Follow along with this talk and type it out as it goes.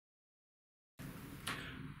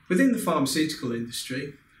Within the pharmaceutical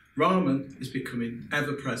industry, Raman is becoming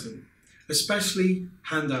ever present, especially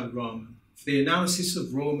Handheld Raman for the analysis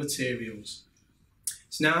of raw materials.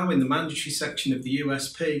 It's now in the mandatory section of the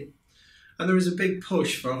USP, and there is a big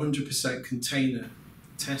push for 100% container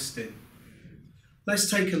testing.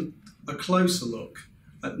 Let's take a closer look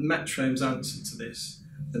at Metrohm's answer to this,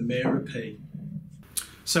 the Mira P.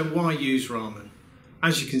 So why use Raman?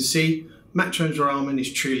 As you can see, Metrohm's Raman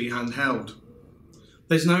is truly handheld.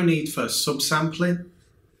 There's no need for subsampling,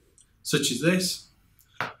 such as this,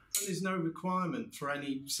 and there's no requirement for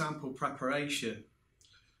any sample preparation.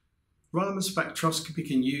 Raman spectroscopy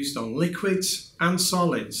can be used on liquids and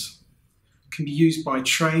solids. It can be used by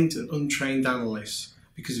trained and untrained analysts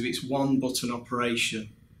because of its one-button operation.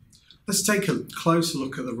 Let's take a closer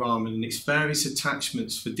look at the Raman and its various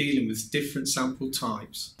attachments for dealing with different sample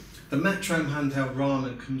types. The Metrohm handheld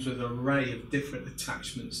Raman comes with an array of different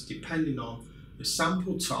attachments depending on the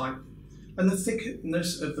sample type and the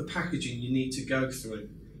thickness of the packaging you need to go through.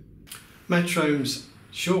 Metrohm's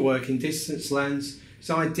short working distance lens is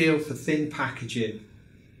ideal for thin packaging,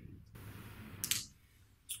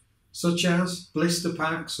 such as blister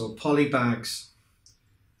packs or poly bags.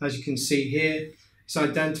 As you can see here, it's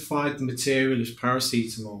identified the material as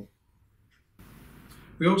paracetamol.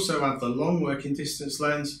 We also have the long working distance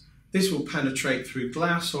lens. This will penetrate through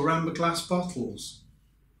glass or amber glass bottles.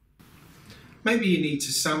 Maybe you need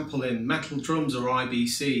to sample in metal drums or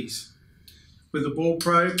IBCs. With a ball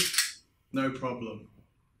probe, no problem.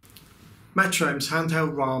 Metrohm's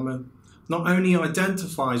handheld Raman not only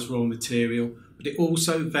identifies raw material, but it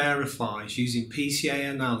also verifies using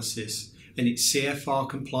PCA analysis in its CFR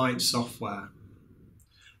compliant software.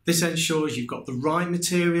 This ensures you've got the right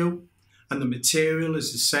material and the material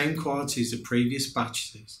is the same quality as the previous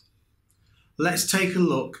batches. Let's take a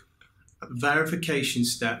look at the verification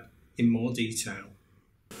step in more detail.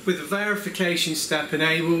 With the verification step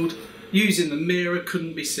enabled, using the Mira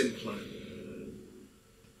couldn't be simpler.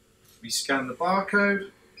 We scan the barcode,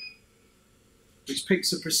 which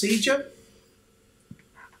picks a procedure,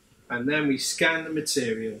 and then we scan the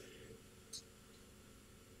material.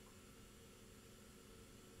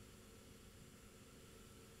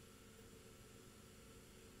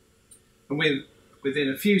 And within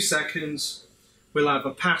a few seconds, we'll have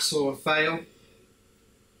a pass or a fail.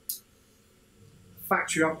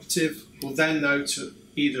 Factory operative will then know to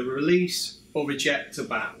either release or reject a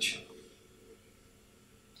batch.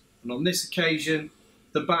 And on this occasion,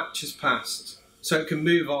 the batch has passed, so it can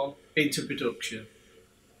move on into production.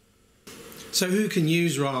 So who can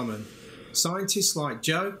use Raman? Scientists like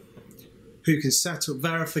Joe, who can set up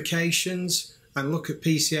verifications and look at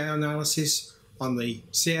PCA analysis on the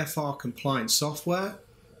CFR compliant software.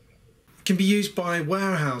 It can be used by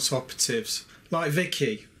warehouse operatives like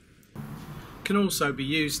Vicky. It can also be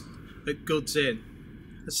used at goods in.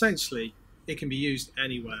 Essentially, it can be used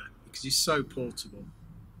anywhere because it's so portable.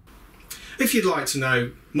 If you'd like to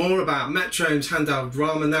know more about Metrohm's handheld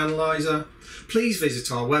Raman analyzer, please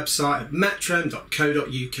visit our website at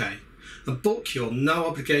metrohm.co.uk and book your no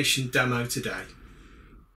obligation demo today.